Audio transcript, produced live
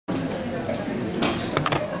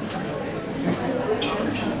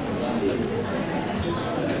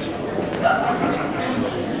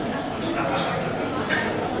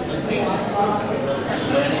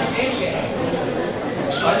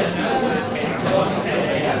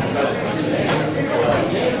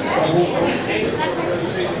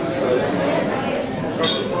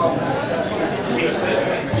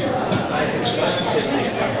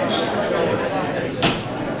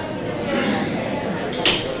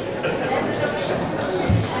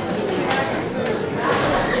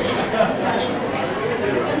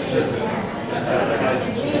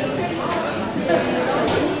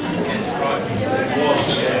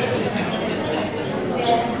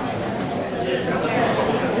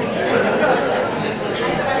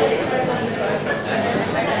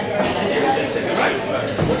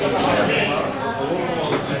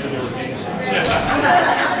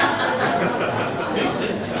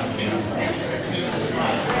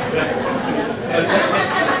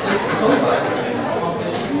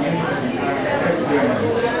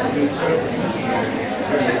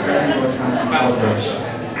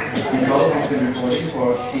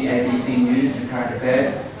watched the ABC News and current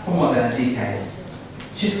affairs for more than a decade.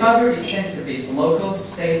 She's covered extensively local,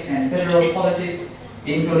 state and federal politics,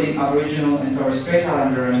 including Aboriginal and Torres Strait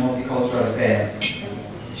Islander and multicultural affairs.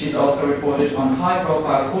 She's also reported on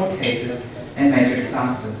high-profile court cases and major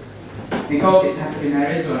disasters. Nicole is happily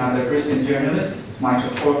married to another Brisbane journalist, Michael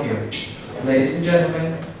Corfield. Ladies and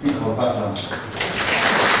gentlemen, Nicole Butler. It's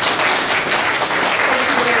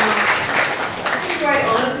a great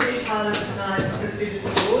honour to be part of tonight's prestigious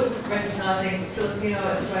awards, recognising Filipino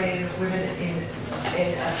Australian women in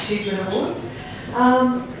achievement awards.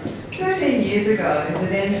 13 years ago, the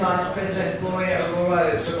then Vice President Gloria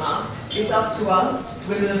Arroyo remarked, "It's up to us,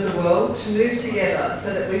 women of the world, to move together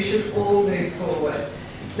so that we should all move forward.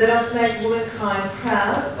 Let us make womankind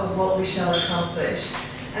proud of what we shall accomplish."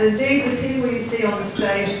 And indeed, the people you see on the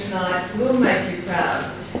stage tonight will make you proud.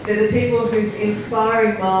 They're the people whose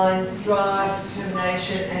inspiring minds, drive,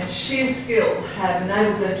 determination and sheer skill have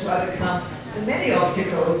enabled them to overcome the many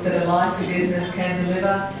obstacles that a life in business can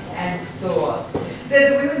deliver and soar.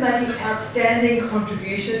 They're the women making outstanding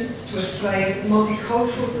contributions to Australia's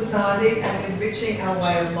multicultural society and enriching our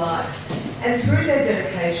way of life. And through their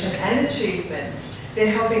dedication and achievements,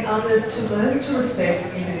 they're helping others to learn to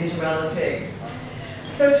respect individuality.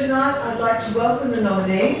 So tonight I'd like to welcome the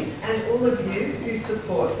nominees and all of you who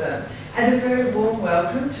support them. And a very warm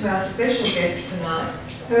welcome to our special guest tonight,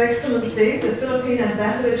 Her Excellency, the Philippine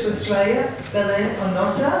Ambassador to Australia, Belen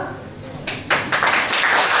Onota.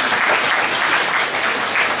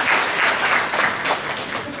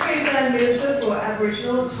 The Queensland Minister for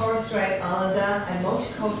Aboriginal, Torres Strait Islander and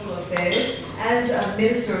Multicultural Affairs and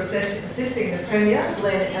Minister assisting the Premier,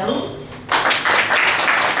 Glenn Elms.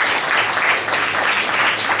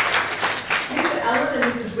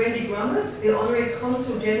 Wendy Grummett, the Honorary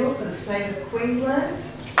Consul General for the State of Queensland.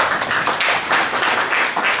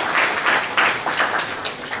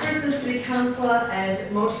 Brisbane City Councillor and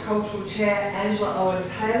Multicultural Chair Angela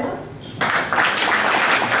Owen-Taylor.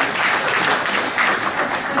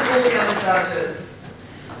 And all the other judges.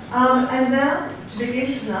 And now, to begin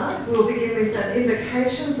tonight, we'll begin with an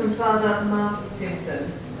invocation from Father Martin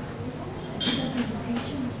Simpson.